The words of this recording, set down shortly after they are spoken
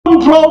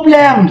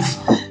problems.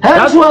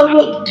 Hence,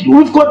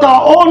 we've got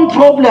our own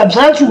problems.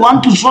 Hence, we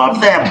want to solve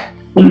them.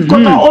 We've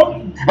got our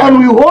own, and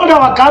we hold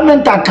our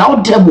government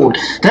accountable.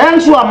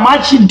 Hence, we are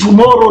marching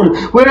tomorrow.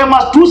 We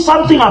must do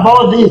something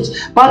about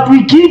this. But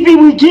we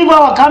give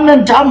our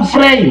government time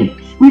frame.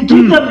 We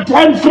give them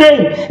time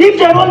frame. If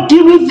they don't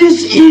deal with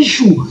this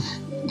issue,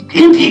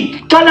 if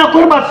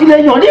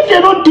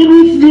they don't deal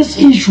with this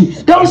issue,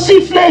 they'll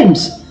see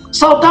flames.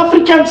 South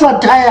Africans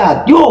are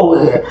tired.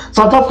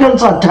 South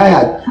Africans are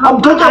tired.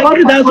 I'm talking about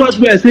that's what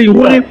we are saying.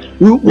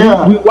 We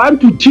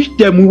want to teach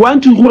them. We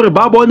want to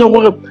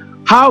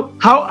how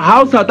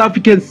South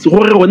Africans,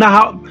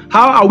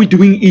 how are we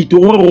doing it?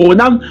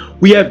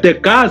 We have the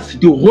guts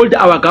to hold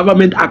our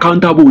government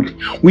accountable.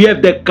 We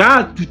have the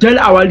guts to tell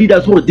our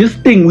leaders, this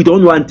thing we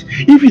don't want.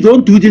 If you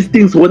don't do these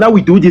things,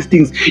 we do these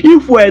things.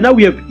 If we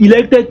have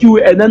elected you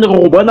and then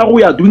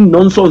we are doing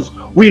nonsense,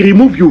 we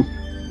remove you.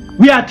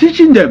 We are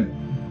teaching them.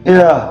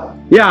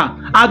 Yeah,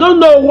 I don't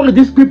know what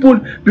these people,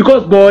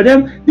 because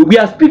we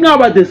are speaking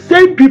about the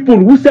same people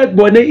who said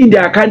in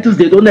their countries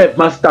they don't have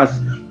masters.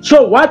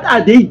 So what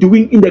are they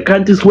doing in the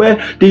countries where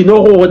they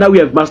know now we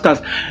have masters?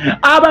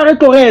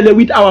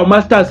 With our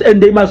masters,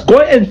 and they must go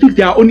and fix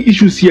their own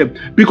issues here,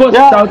 because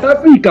South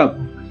Africa,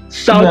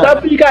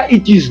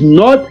 it is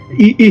not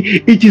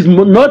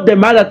the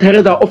Mother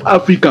Teresa of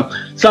Africa.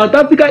 South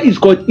Africa is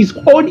got its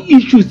own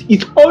issues,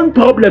 its own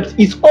problems,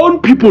 its own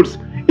peoples.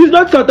 It's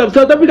not South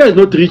Africa is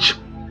not rich.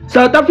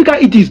 South Africa,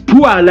 it is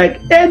poor like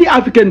any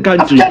African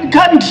country.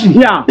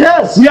 Yeah.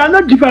 Yes. We are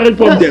not different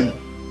from them.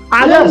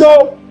 I don't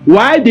know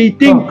why they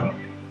think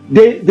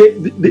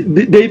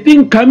they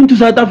think coming to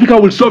South Africa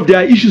will solve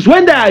their issues.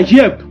 When they are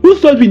here,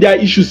 who's solving their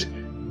issues?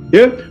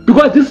 Yeah?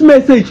 Because this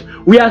message,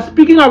 we are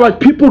speaking about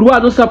people who are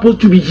not supposed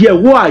to be here,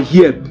 who are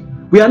here.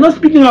 We are not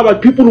speaking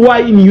about people who are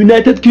in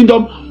United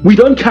Kingdom. We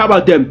don't care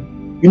about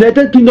them.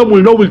 United Kingdom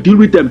will deal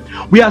with them.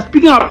 We are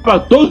speaking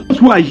about those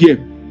who are here.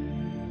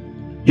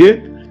 Yeah?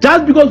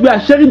 Just because we are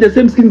sharing the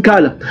same skin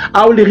color,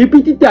 I will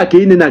repeat it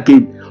again and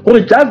again. Or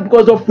just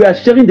because we are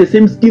sharing the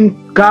same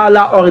skin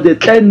color or the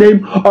clan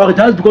name, or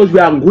just because we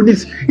are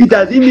Ngunis, it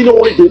doesn't mean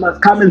they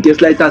must come and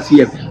gaslight us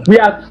here. We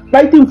are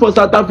fighting for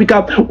South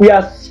Africa. We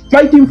are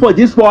fighting for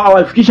this for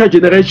our future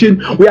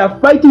generation. We are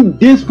fighting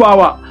this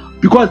for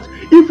because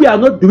if we are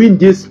not doing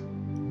this,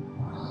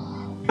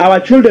 our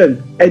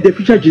children and the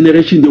future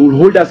generation, they will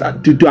hold us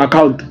to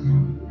account.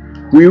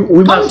 We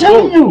must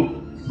go.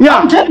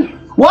 I'm telling you.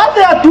 What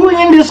they are doing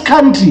in this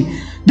country,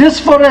 this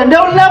foreign, they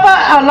will never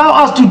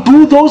allow us to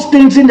do those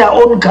things in their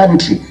own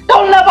country. They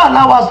will never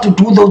allow us to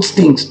do those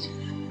things.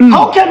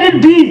 How can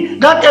it be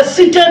that a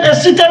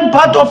certain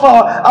part of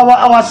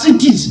our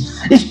cities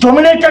is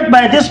dominated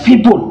by these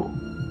people?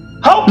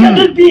 How can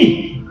it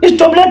be? It's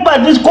dominated by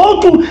this.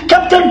 Go to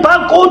Captain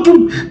Park, go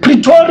to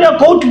Pretoria,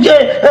 go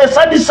to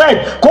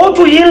Sunnyside, go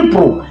to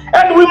Hillbrow.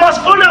 And we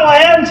must fold our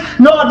hands.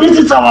 No, this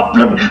is our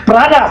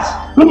brothers.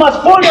 We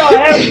must fold our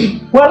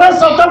hands. Whereas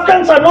South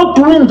Africans are not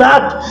doing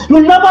that.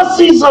 You'll never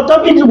see South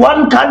Africa in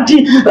one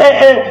country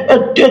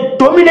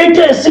dominate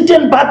a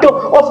certain part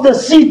of the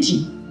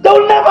city.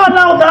 They'll never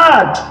allow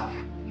that.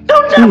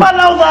 They'll never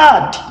allow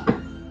that.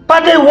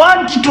 But they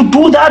want to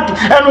do that,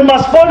 and we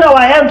must fold our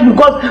hands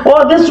because,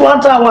 these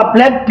ones are our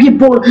black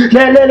people.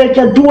 They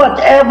can do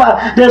whatever.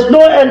 There's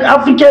no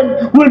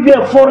African will be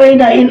a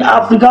foreigner in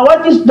Africa.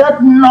 What is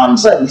that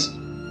nonsense?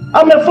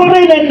 I'm a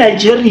foreigner in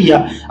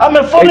Nigeria. I'm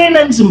a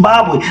foreigner in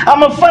Zimbabwe.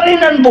 I'm a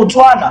foreigner in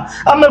Botswana.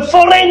 I'm a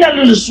foreigner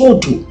in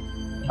Lesotho.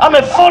 I'm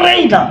a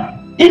foreigner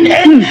in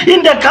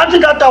the country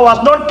that I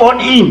was not born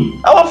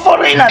in. I'm a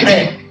foreigner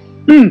there.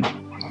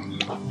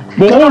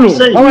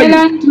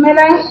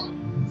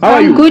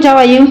 I'm good. How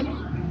are you?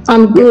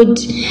 I'm good.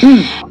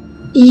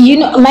 You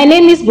know, my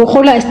name is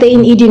Bokolo. I stay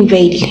in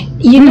Edenvale.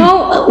 You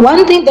know,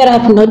 one thing that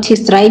I've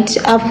noticed, right?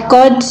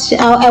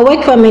 I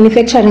work for a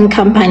manufacturing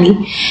company,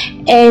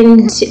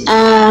 and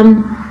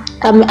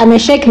I'm a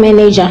Sheikh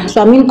manager.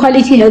 So I'm in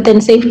quality, health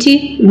and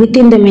safety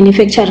within the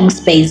manufacturing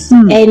space.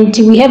 And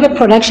we have a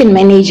production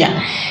manager.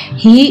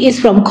 He is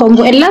from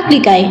Congo, a lovely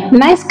guy,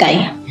 nice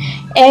guy.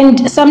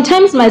 And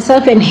sometimes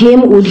myself and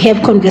him would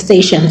have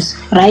conversations,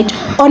 right?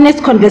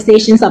 Honest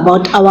conversations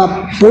about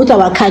both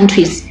our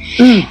countries.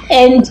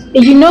 And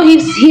you know,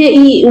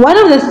 one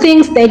of the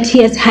things that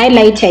he has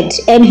highlighted,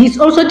 and he's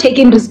also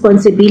taking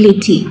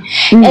responsibility.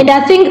 And I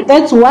think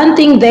that's one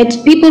thing that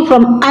people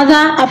from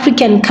other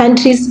African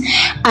countries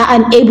are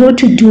unable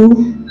to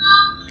do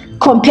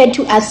compared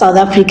to us South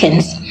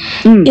Africans.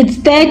 It's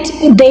that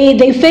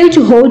they fail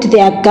to hold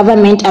their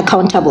government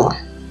accountable.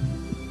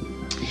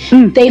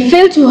 They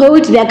fail to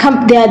hold their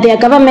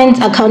governments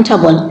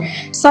accountable.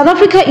 South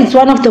Africa is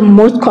one of the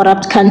most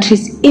corrupt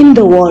countries in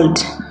the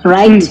world,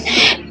 right?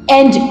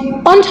 And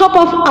on top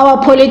of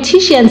our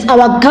politicians,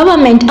 our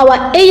government,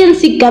 our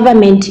ANC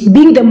government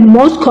being the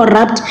most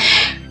corrupt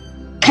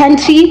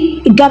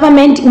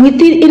government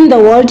in the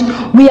world,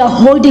 we are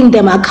holding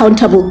them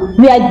accountable.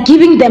 We are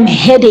giving them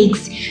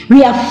headaches.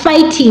 We are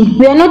fighting.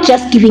 We are not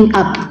just giving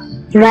up,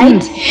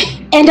 right?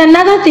 And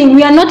another thing,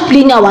 we are not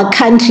fleeing our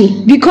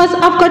country, because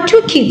I've got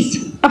 2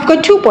 kids. I've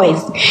got 2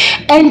 boys.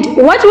 And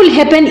what will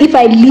happen if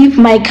I leave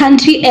my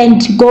country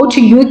and go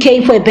to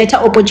UK for a better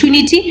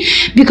opportunity?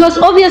 Because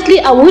obviously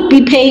I would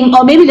be paying,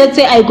 or maybe let's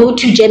say I go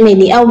to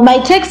Germany, my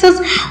taxes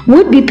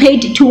would be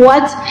paid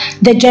towards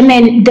the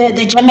German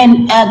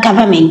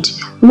government.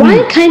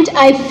 Why can't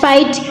I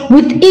fight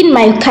within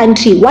my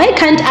country? Why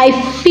can't I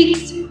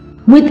fix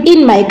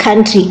within my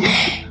country?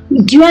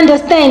 Do you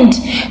understand?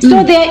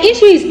 So their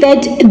issue is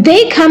that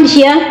they come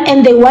here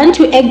and they want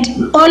to act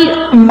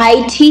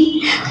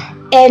almighty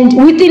and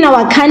within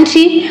our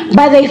country,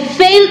 but they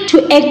fail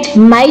to act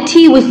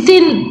mighty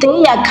within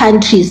their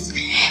countries.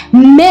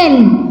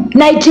 Men,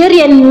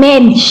 Nigerian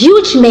men,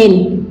 huge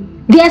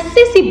men, they are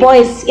sissy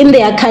boys in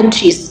their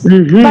countries,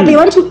 but they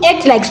want to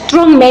act like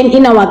strong men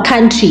in our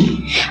country.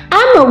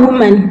 I'm a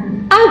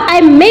woman.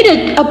 I made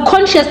a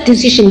conscious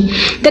decision.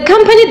 The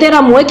company that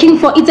I'm working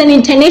for, it's an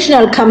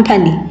international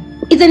company.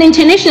 It's an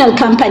international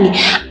company.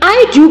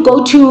 I do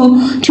go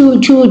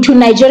to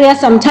Nigeria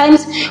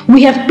sometimes.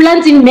 We have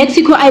plants in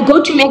Mexico. I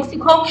go to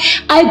Mexico.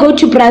 I go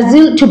to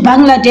Brazil, to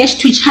Bangladesh,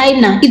 to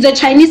China. It's a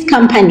Chinese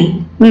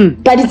company,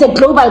 but it's a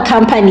global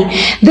company.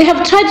 They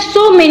have tried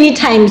so many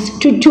times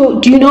to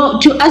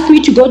ask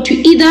me to go to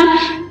either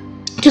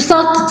to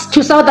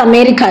South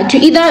America, to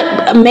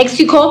either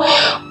Mexico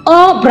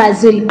or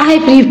Brazil. I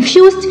have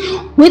refused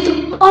with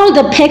all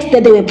the perks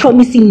that they were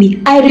promising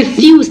me. I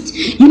refused.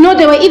 You know,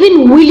 they were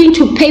even willing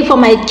to pay for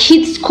my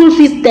kids' school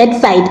fees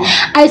that side.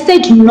 I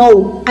said,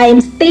 no, I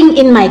am staying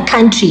in my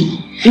country.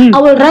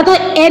 I would rather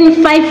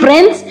earn 5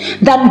 rands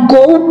than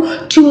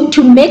go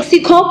to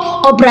Mexico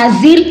or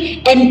Brazil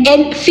and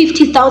earn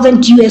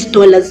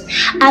 $50,000.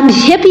 I'm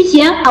happy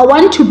here. I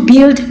want to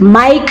build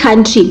my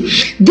country.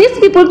 These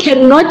people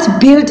cannot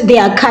build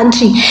their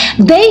country.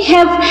 They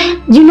have,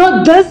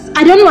 this,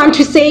 I don't want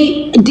to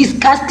say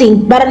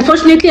disgusting, but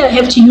unfortunately I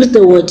have to use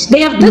the word. They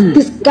have this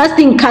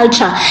disgusting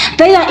culture.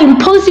 They are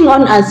imposing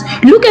on us.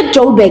 Look at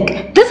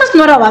Joburg. This is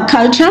not our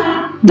culture.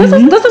 This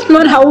is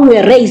not how we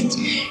were raised.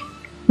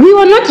 We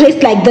were not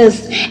raised like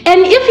this.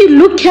 And if you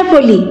look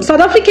carefully, South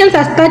Africans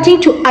are starting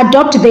to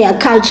adopt their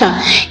culture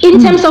in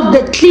terms of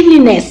the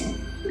cleanliness.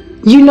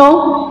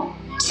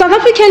 South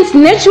Africans,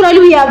 naturally,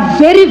 we are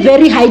very,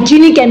 very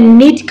hygienic and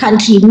neat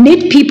country,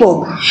 neat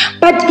people.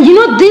 But,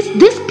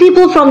 these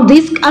people from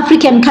these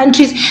African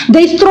countries,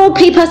 they throw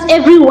papers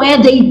everywhere,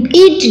 they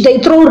eat, they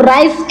throw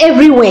rice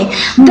everywhere.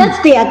 That's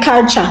their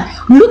culture.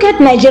 Look at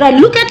Nigeria,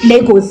 look at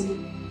Lagos.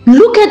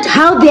 Look at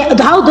how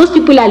those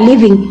people are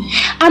living.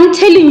 I'm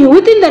telling you,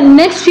 within the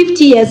next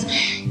 50 years,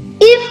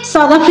 if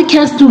South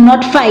Africans do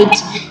not fight,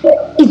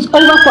 it's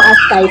over for us,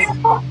 guys.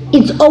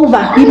 It's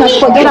over. We must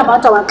forget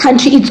about our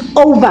country. It's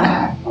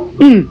over.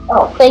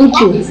 Thank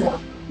you.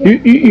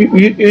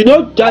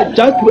 Just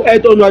to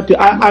add on what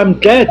I'm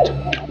glad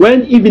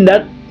when even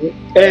that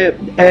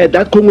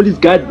Congolese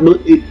guy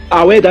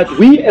aware that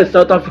we as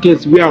South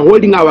Africans, we are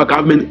holding our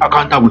government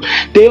accountable.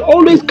 They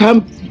always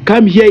come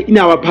here in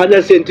our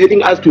panels and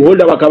telling us to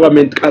hold our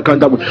government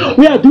accountable.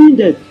 We are doing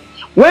that.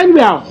 When we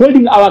are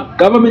holding our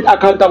government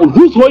accountable,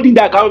 who's holding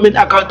their government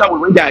accountable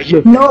when they are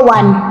here? No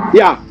one.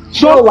 Yeah.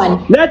 So no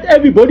one. Let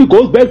everybody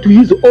go back to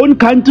his own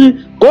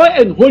country, go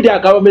and hold their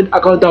government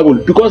accountable,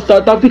 because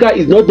South Africa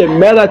is not the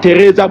Mother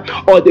Teresa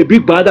or the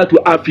big brother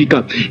to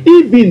Africa.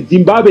 Even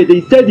Zimbabwe,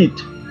 they said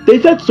it. They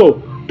said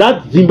so.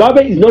 That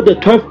Zimbabwe is not the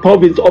 12th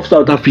province of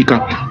South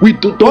Africa. We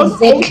don't know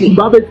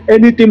Zimbabwe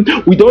anything.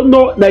 We don't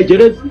know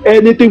Nigeria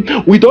anything.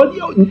 We don't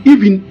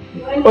even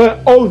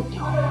own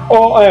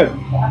or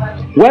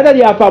whether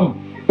they are from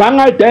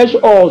Bangladesh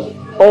or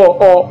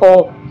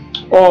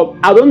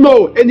I don't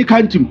know, any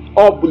country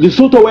or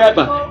Lesotho,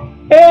 wherever.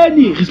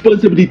 Any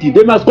responsibility,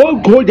 they must go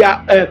hold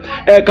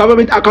their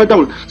government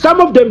accountable.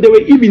 Some of them, they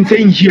were even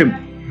saying here,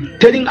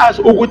 telling us,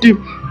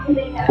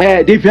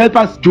 they've helped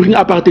us during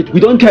apartheid. We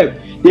don't care.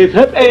 They've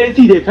helped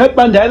ANC, they've helped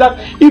Mandela.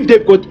 If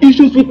they've got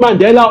issues with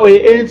Mandela or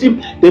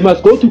ANC, they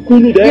must go to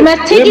Kunu there. They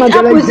must take it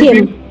up with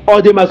him.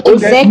 Or they must go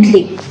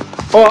exactly.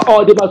 There,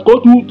 or they must go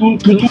to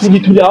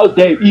the house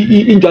there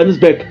in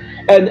Johannesburg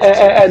and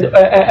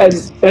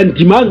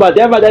demand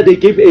whatever that they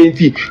gave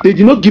ANC. They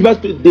did not give us.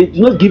 They did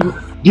not give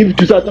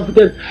to South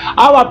Africans.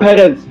 Our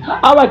parents,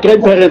 our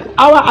grandparents,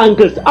 our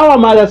uncles, our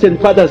mothers and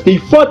fathers, they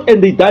fought and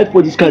they died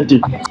for this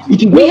country.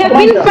 We have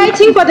been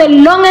fighting for the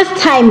longest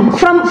time,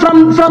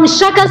 from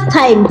Shaka's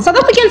time. South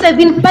Africans have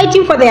been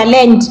fighting for their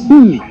land.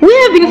 We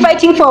have been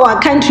fighting for our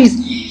countries.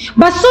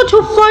 But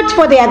Sotho fought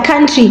for their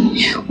country.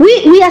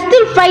 We are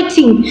still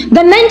fighting.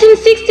 The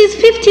 1960s,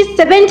 50s,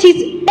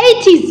 70s,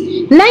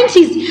 80s,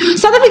 90s,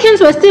 South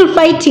Africans were still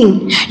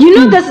fighting.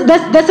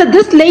 There's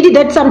this lady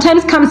that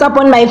sometimes comes up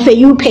on my For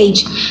You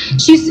page.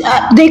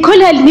 They call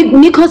her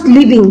Nikos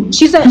Living.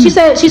 She's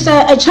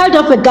a child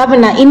of a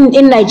governor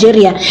in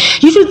Nigeria.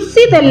 You should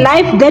see the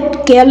life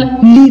that girl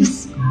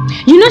lives.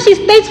 You know, she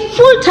stays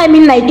full time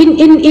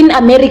in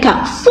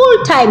America,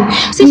 full time.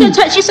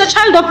 She's a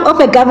child of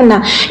a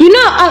governor. You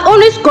know, I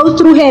always go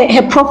through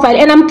her profile,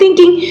 and I'm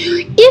thinking,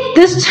 if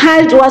this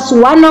child was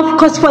one of,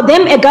 because for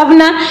them a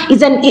governor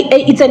is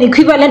it's an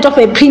equivalent of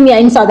a premier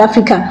in South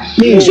Africa.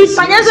 Yes. Should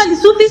Panyaza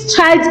Lesufi's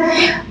child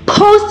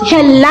post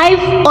her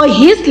life or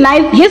his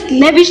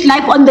lavish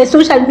life on the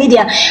social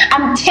media,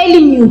 I'm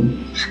telling you,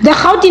 the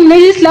Gauteng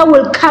legislature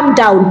will come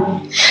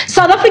down.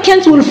 South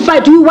Africans will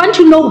fight. We want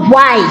to know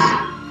why.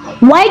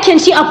 Why can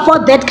she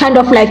afford that kind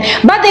of life?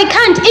 But they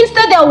can't.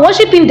 Instead, they are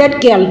worshipping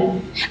that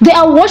girl. They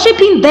are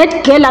worshipping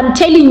that girl, I'm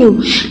telling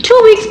you.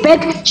 2 weeks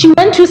back, she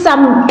went to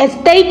some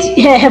estate,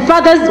 where her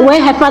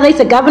father is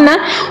a governor,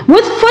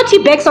 with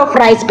 40 bags of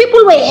rice.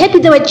 People were happy.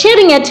 They were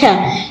cheering at her.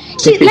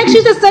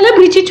 She's a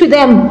celebrity to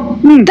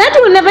them. That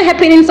will never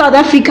happen in South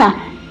Africa.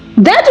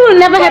 That will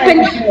never happen.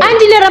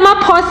 Andile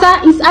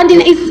Ramaphosa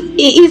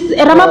is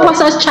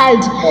Ramaphosa's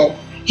child.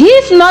 He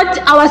is not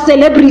our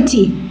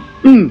celebrity.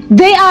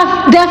 They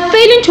are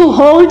failing to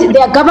hold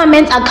their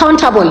government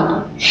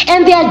accountable,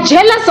 and they are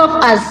jealous of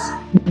us.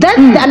 That's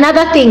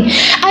another thing.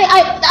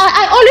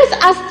 I always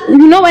ask,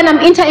 you know, when I'm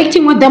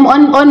interacting with them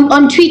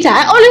on Twitter,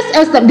 I always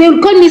ask them, they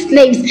will call me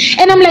slaves,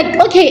 and I'm like,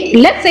 okay,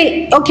 let's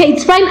say, okay,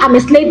 it's fine, I'm a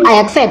slave, I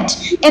accept,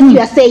 as you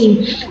are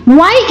saying.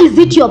 Why is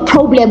it your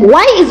problem?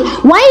 Why is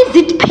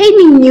it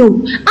paining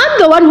you? I'm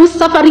the one who's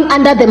suffering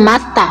under the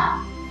master.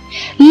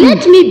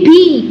 Let me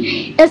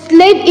be a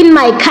slave in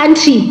my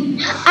country.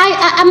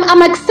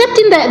 I'm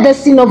accepting the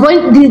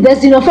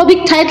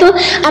xenophobic title.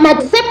 I'm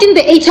accepting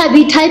the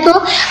HIV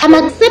title. I'm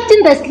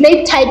accepting the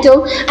slave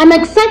title. I'm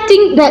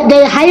accepting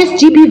the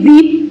highest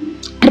GBV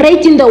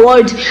rate in the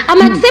world.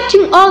 I'm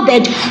accepting all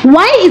that.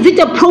 Why is it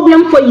a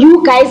problem for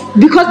you guys?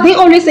 Because they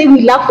always say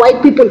we love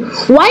white people.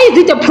 Why is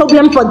it a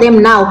problem for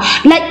them now?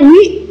 Like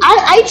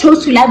I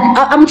chose to love,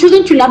 I'm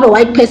choosing to love a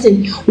white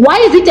person. Why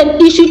is it an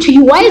issue to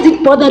you? Why is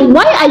it bothering?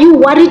 Why are you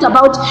worried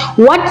about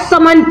what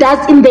someone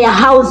does in their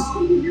house?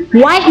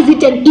 Why is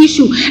it an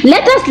issue?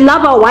 Let us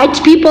love our white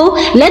people.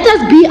 Let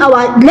us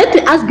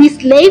be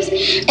slaves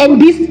and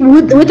be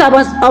with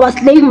our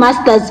slave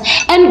masters.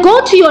 And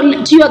go to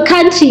your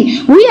country.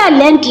 We are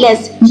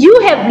landless. You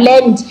have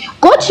land.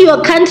 Go to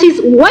your countries.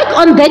 Work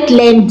on that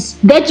land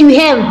that you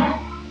have.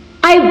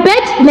 I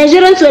bet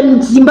Nigerians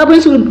and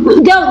Zimbabweans will,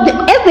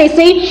 as they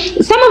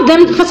say, some of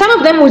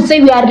them would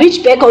say we are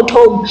rich back at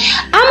home.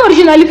 I'm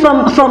originally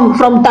from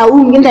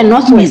Taung in the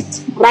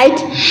northwest, right?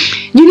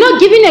 You know,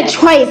 given a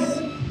choice,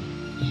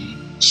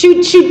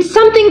 should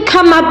something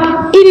come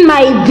up in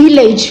my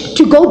village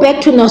to go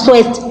back to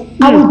northwest,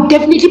 I will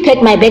definitely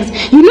pack my bags.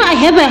 You know, I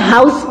have a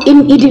house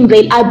in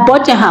Edenvale. I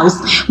bought a house,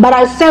 but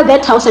I'll sell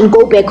that house and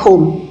go back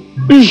home.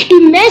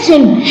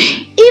 Imagine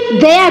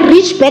if they are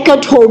rich back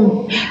at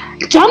home,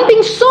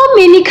 jumping so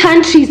many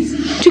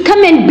countries to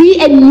come and be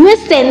a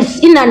nuisance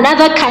in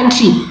another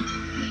country,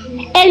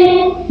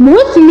 and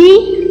with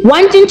me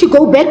wanting to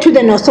go back to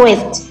the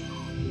northwest.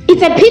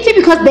 It's a pity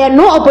because there are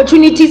no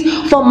opportunities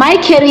for my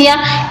career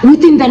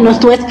within the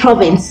northwest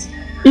province.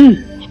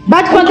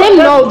 But for them,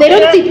 no, they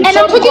don't think. And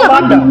I'm talking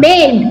about the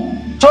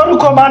men. Sorry,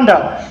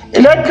 Commander.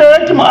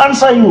 Let him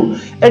answer you.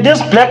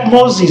 This Black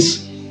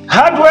Moses.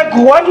 Hard work,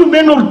 what do you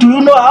mean? Do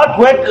you know hard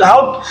work?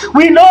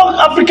 We know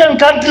African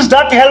countries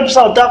that help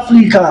South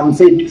Africa, I'm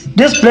saying.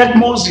 This Black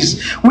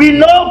Moses. We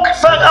know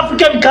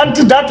African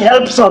countries that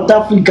help South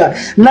Africa.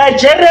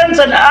 Nigerians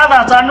and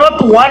others are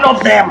not one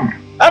of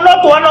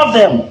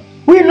them.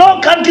 We know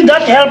countries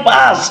that help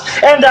us,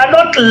 and they're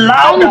not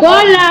loud.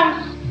 Angola.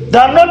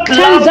 They're not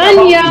loud.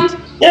 Tanzania.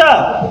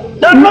 Yeah,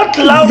 they're not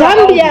loud.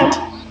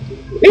 Zambia.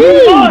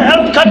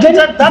 Help countries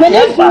that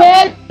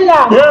Venezuela.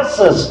 Yes.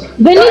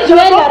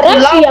 Venezuela,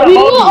 Russia. We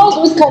know all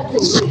those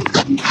countries.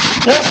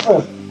 Yes.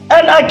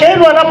 And again,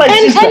 one of my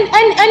sisters.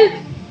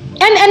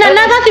 And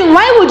another thing,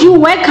 why would you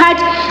work hard?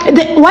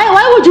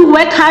 Why would you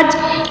work hard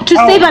to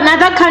save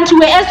another country,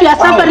 whereas you are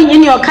suffering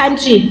in your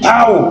country?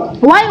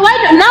 Why?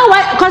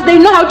 Because they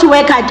know how to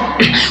work hard.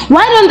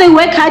 Why don't they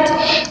work hard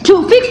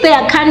to fix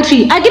their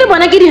country? I get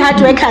hard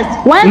workers.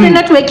 Why are they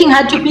not working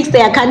hard to fix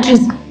their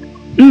countries?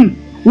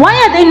 Why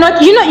are they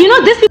not? You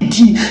know this.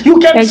 You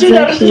can see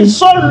that it's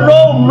so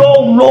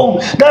low.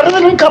 There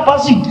isn't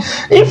capacity.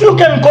 If you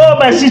can go,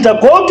 my sister,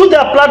 go to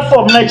their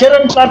platform,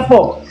 Nigerian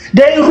platform.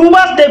 The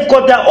Yorubas, they've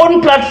got their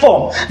own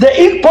platform. The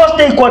Igbos,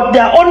 they've got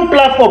their own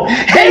platform.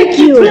 Hate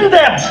between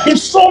them,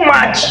 it's so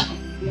much.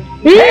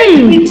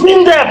 Hate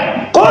between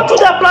them. Go to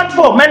their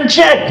platform and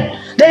check.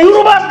 The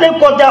Yorubas, they've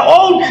got their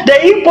own. The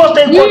Igbos,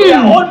 they've got their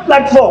own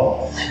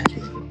platform.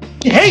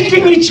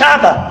 Hating each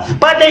other,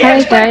 but they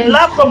expect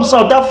love from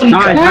South Africa.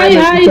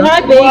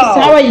 Hi, babes.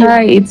 How are you?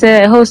 Hi, it's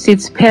a host.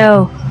 It's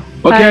Pearl.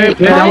 Okay,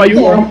 Pearl, how are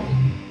you?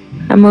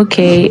 I'm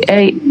okay.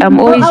 I'm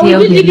always here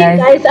with you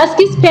guys. Ask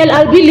Pearl,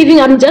 I'll be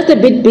leaving. I'm just a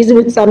bit busy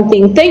with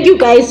something. Thank you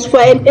guys for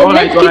and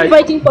let's keep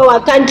fighting for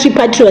our country,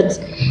 patriots.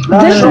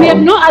 We have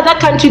no other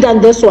country than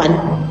this one.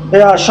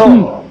 Yeah,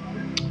 sure.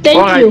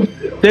 Thank you.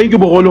 Thank you,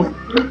 Boholo.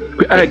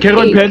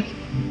 Karen, Pearl.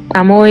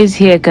 I'm always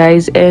here,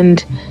 guys,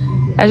 and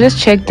I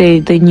just checked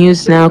the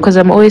news now because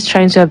I'm always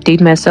trying to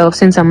update myself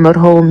since I'm not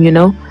home, you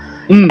know.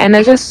 And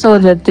I just saw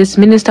that this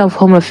Minister of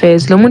Home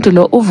Affairs, like,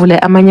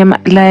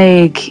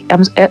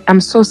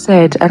 I'm so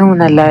sad. I don't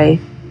wanna lie.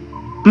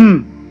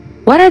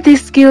 What are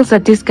these skills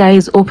that this guy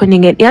is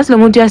opening? And yes, we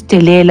are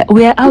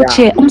out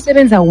here. Can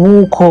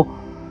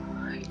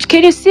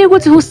you see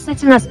who's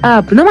setting us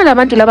up? No matter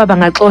abantu laba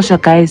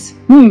bangaxoshwa, guys.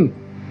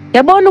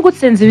 Yabona ukuthi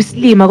senziwe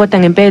isilima kodwa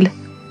ngempela.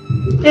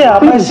 Yeah,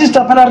 my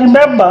sister, but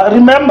remember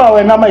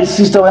when my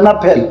sister, when I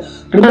tell,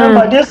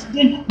 remember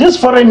this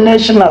foreign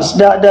nationals,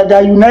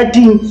 they're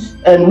uniting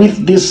and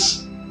with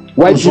this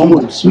white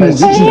Zongos.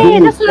 Hey,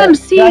 that's what I'm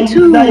seeing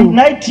too. They're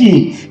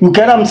uniting. You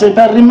get what I'm saying?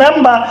 But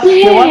remember,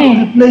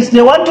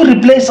 they want to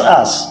replace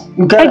us.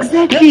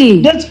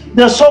 Exactly.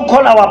 The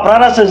so-called our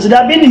brothers, they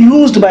are being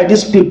used by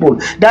these people.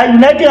 They are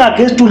uniting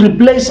against to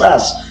replace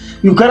us.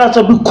 You cannot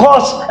say,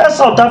 because as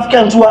South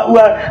Africans, we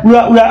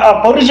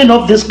are origin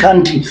of this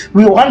country.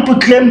 We want to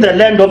claim the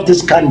land of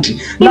this country.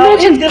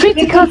 Imagine now,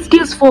 critical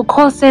skills for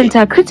call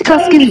center, critical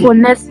skills for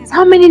nurses.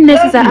 How many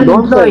nurses are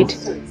unemployed?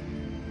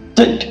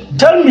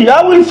 Tell me,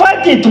 I will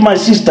fight it, my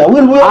sister. We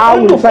are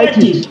going to fight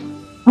it.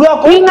 We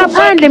are going to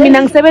fight it.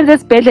 Mina ngisebenza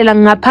esibhedlela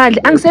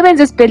ngaphandle.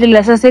 Angisebenza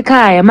esibhedlela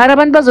sasekhaya. Mara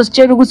abantu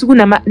bazositshela ukuthi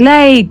kunama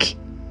like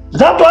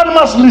that one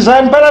must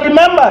resign. But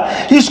remember,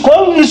 he's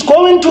going to.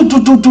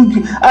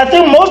 I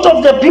think most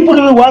of the people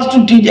he wants to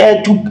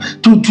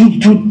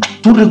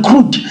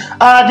recruit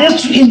are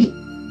this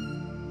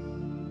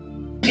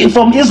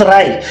from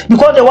Israel,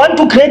 because they want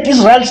to create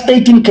Israel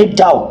state in Cape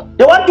Town.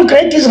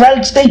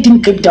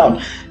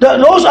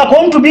 Those are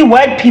going to be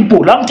white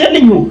people. I'm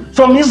telling you,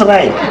 from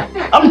Israel.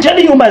 I'm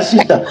telling you, my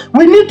sister.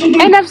 We need to do.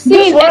 And I've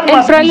seen,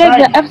 I've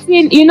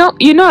seen,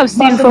 I've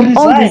seen from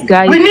all these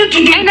guys. We need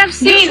to do. And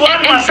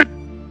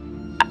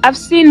I've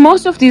seen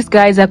most of these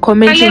guys are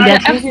commenting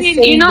that I've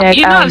seen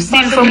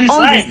from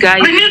all these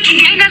guys.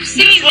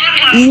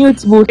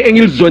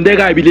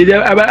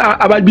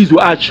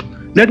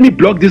 Let me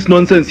block this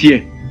nonsense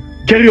here.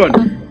 Carry on.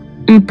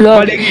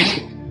 Block.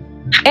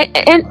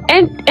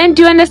 And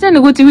do you understand,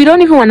 Uguti? We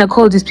don't even want to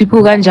call these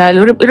people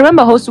Ganjalo.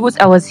 Remember, Hosugut,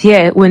 I was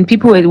here when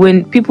people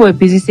were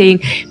busy saying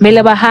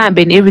Melabaham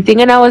and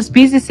everything, and I was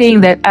busy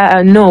saying that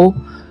no.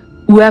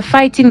 We are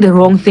fighting the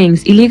wrong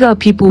things. Illegal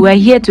people, we are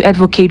here to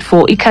advocate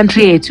for a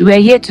country. We are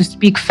here to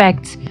speak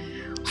facts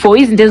for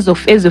instance of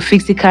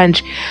fix the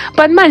country.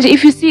 But man,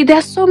 if you see, there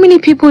are so many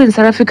people in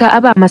South Africa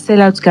about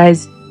sellouts,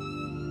 guys.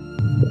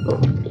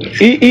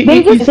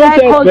 There's this guy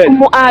called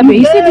Muabe.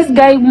 You see this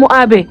guy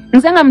Muabe.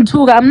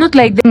 I'm not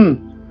like them.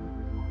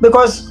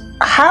 Because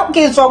how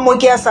can someone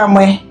get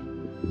somewhere?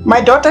 My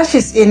daughter,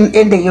 she's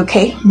in the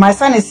UK. My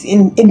son is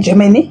in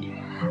Germany.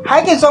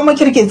 How can someone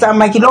get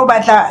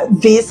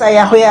visa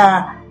ya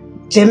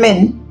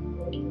German?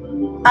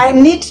 I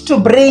need to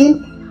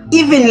bring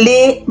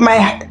evenly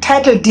my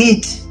title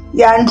deed.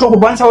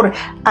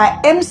 I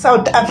am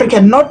South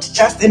African, not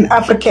just an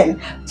African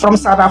from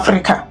South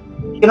Africa.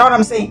 You know what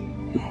I'm saying?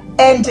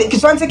 And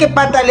insurance,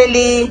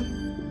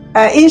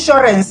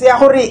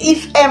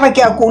 if ever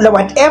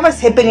whatever's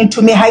happening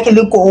to me, I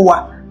can go.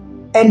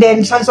 And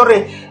then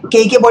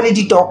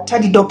the doctor,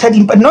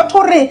 not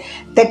only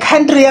the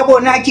country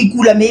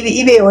maybe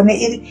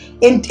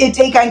it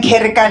take care.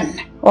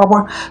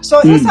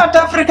 So in South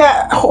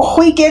Africa,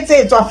 who gets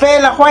it or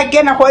fail,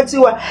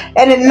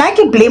 and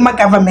then blame a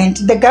government.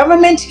 The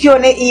government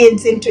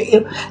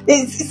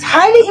it's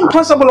highly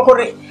impossible,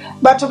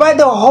 but to buy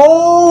the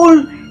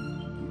whole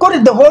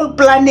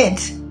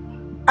planet,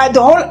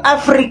 the whole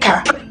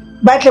Africa.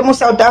 But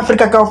South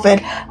Africa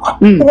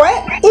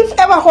why if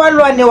ever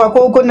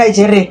go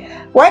Nigeria,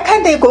 why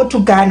can't they go to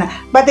Ghana?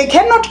 But they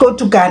cannot go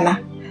to Ghana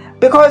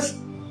because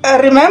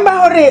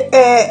remember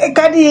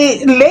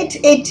the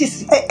late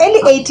 80s,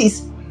 early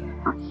 80s,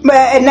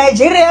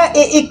 Nigeria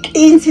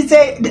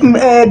insisted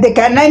the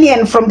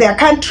Ghanaian from their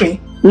country.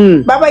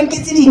 Baba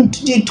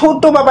nkiti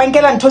toto baba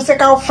nkela ntose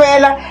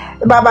kaofela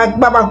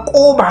baba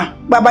koba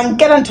baba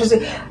nkela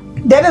ntose.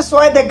 That is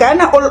why the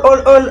Ghana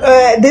all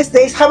these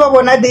days have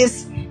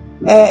this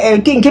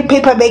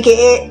paper back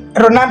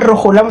Ronald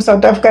Roholam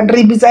South African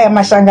Ribiza ya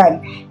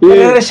Mashangani.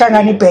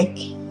 Shangani back.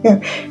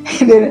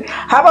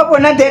 How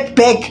about that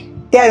back?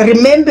 They are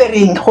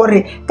remembering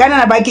Hore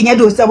Ghana baking at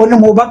those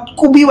Moba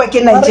Kubi work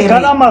in Nigeria.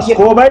 Ghana must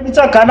go, but it's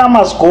a Ghana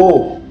must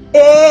go.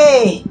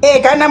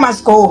 Ghana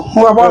must go.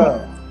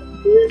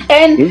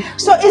 And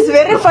so it's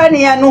very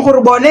funny and no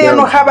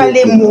have a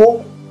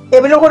lemo.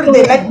 They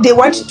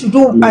want to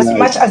do as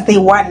much as they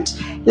want.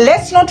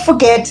 Let's not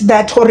forget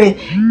that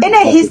in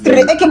a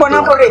history,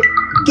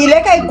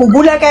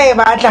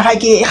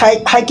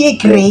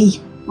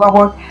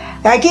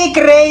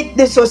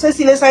 the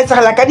society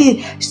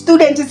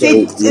students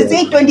say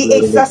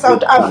 28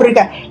 South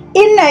Africa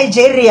in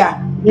Nigeria.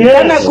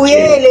 Yes.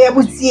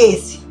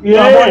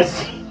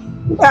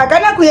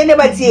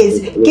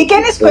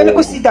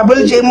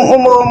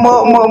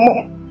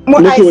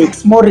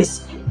 Isaac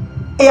Morris.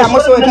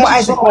 Sorry,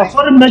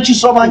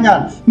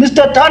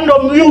 Mr.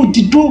 Tando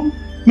mute too.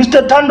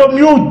 Mr. Tando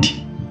mute.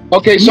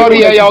 Okay,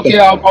 sorry. Yeah. Okay,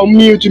 I'll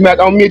mute you, Matt.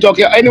 I'll mute.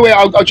 Okay. Anyway,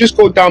 I'll just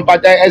go down.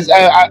 But I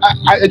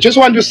just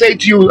want to say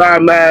to you,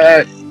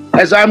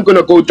 as I'm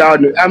gonna go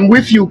down, I'm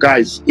with you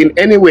guys in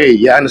any way.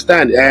 You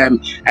understand?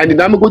 And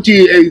I'm going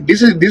to.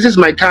 This is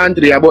my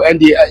country.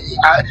 And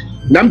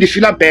nam di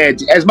feel bad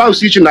as ba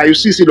usitsho nayo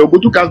sisi lo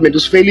ukuthi government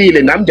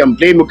usifeyile nam di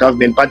blame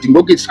government, but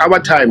it's our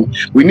time.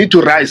 We need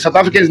to rise. South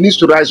Africans need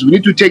to rise. We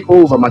need to take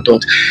over, my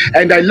thought.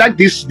 And I like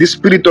this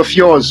spirit of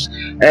yours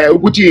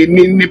ukuthi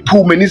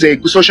niphume nize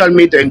ku social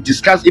media and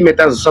discuss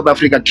matters of South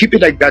Africa. Keep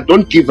it like that.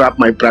 Don't give up,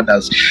 my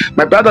brothers.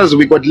 My brothers,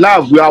 we got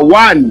love. We are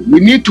one.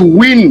 We need to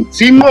win.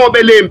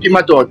 Sinqobe le mpi,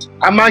 my thought.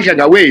 Amandla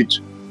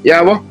ngawethu.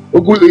 Yeah,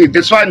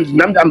 that's why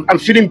I'm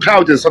feeling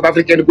proud as South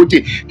African. We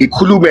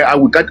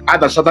got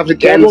other South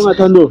Africans.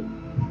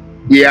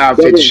 Yeah,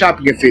 it's sharp.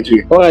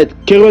 All right,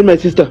 carry on, my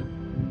sister.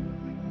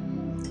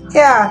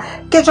 Yeah,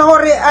 I get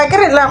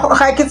it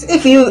like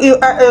if you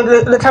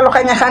the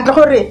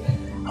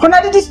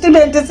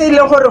students say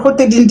who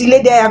didn't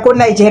delay their go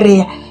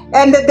Nigeria,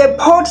 and they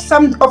poured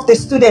some of the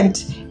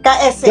students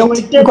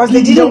because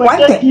they didn't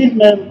want them.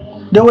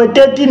 There were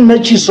 13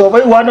 matches, so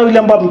one of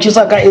them was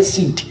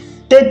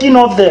 13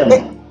 of them.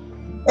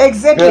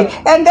 Exactly.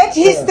 Yeah. And that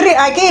history,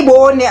 I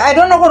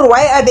don't know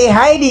why are they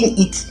hiding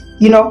it,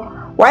 you know?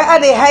 Why are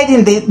they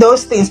hiding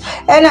those things?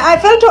 And I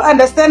fail to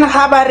understand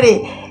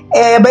Habari,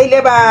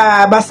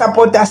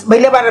 support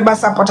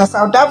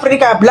South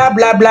Africa, blah,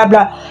 blah, blah,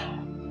 blah.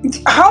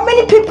 How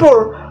many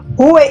people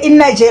who were in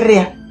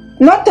Nigeria?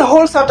 Not the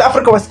whole South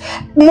Africa was.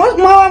 Most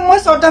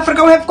South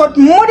Africa have got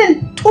more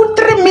than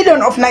 2-3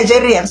 million of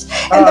Nigerians.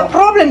 And the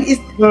problem is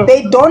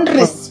they don't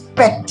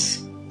respect.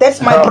 That's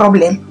my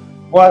problem.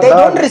 They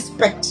don't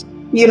respect.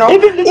 You know,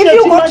 even if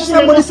you go to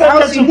somebody's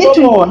house, you need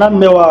to.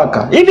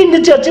 Even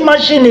the church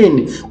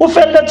machine, who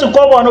fell to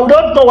go on, we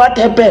don't know what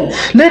happened.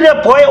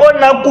 Little boy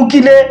on a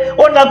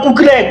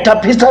cookile,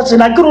 tapistas in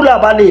a Kurula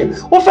Valley,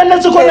 who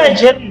fell to go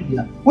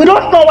Nigeria. We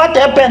don't know what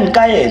happened,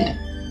 Kael.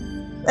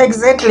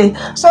 Exactly.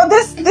 So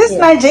these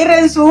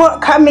Nigerians who are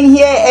coming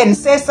here and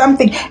say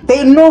something,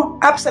 they know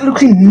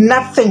absolutely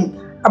nothing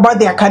about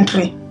their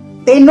country.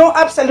 They know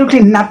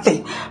absolutely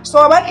nothing.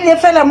 So about the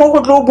fella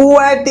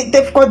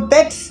they've got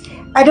that,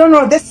 I don't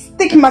know, this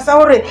stigma.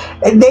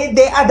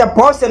 They are the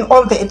boss and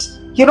all that.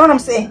 You know what I'm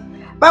saying?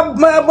 But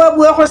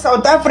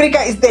South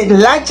Africa is the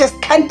largest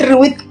country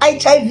with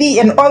HIV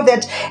and all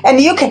that.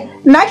 And you can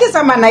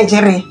Nakisama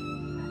Nigeria.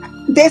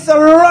 There's a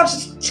lot.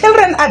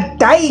 Children are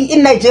dying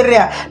in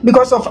Nigeria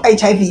because of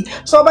HIV.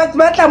 So but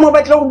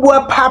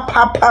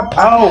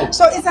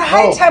so it's a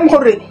high time.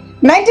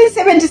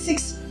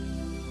 1976.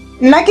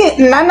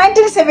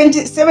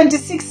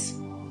 1976,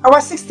 I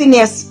was 16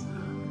 years.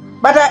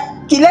 But I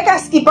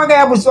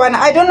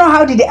don't know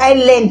how did I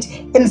land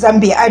in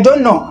Zambia. I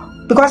don't know,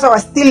 because I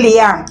was still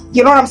young.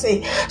 You know what I'm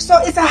saying? So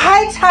it's a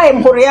high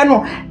time,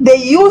 Horiano. The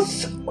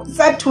youth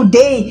that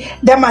today,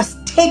 they must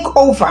take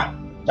over.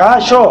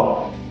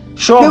 Sure.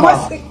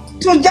 Because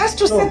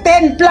to sit there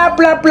and blah,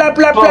 blah, blah,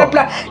 blah, blah,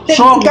 blah. The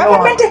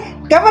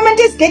government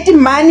is getting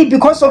money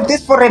because of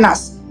these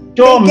foreigners.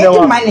 They're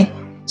getting money.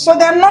 So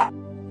they're not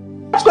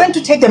going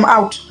to take them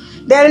out.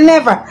 They'll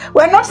never.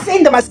 We're not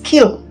saying they must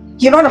kill.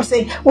 You know what I'm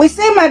saying? We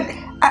say,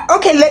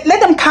 okay, let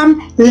them come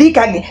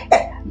legally.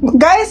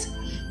 Guys,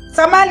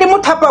 samali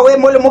mutapa we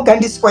mole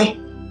mugandi square.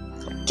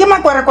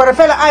 Kima kwara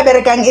fella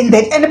aberegang in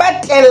that and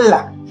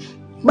batella.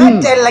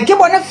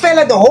 Kibone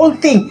fella, the whole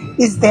thing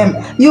is them.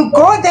 You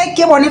go there,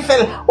 kibone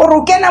fella, or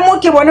ukena mo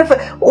kibone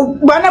fella,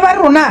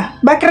 banabaruna,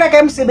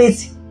 bakraga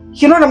msibezi.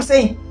 You know what I'm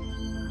saying?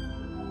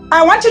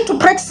 I wanted to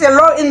practice the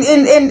law in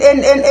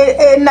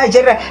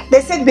Nigeria.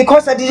 They said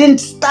because I didn't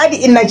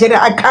study in Nigeria,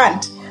 I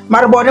can't.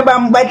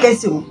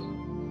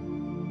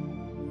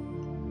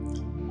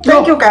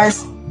 Thank you,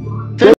 guys.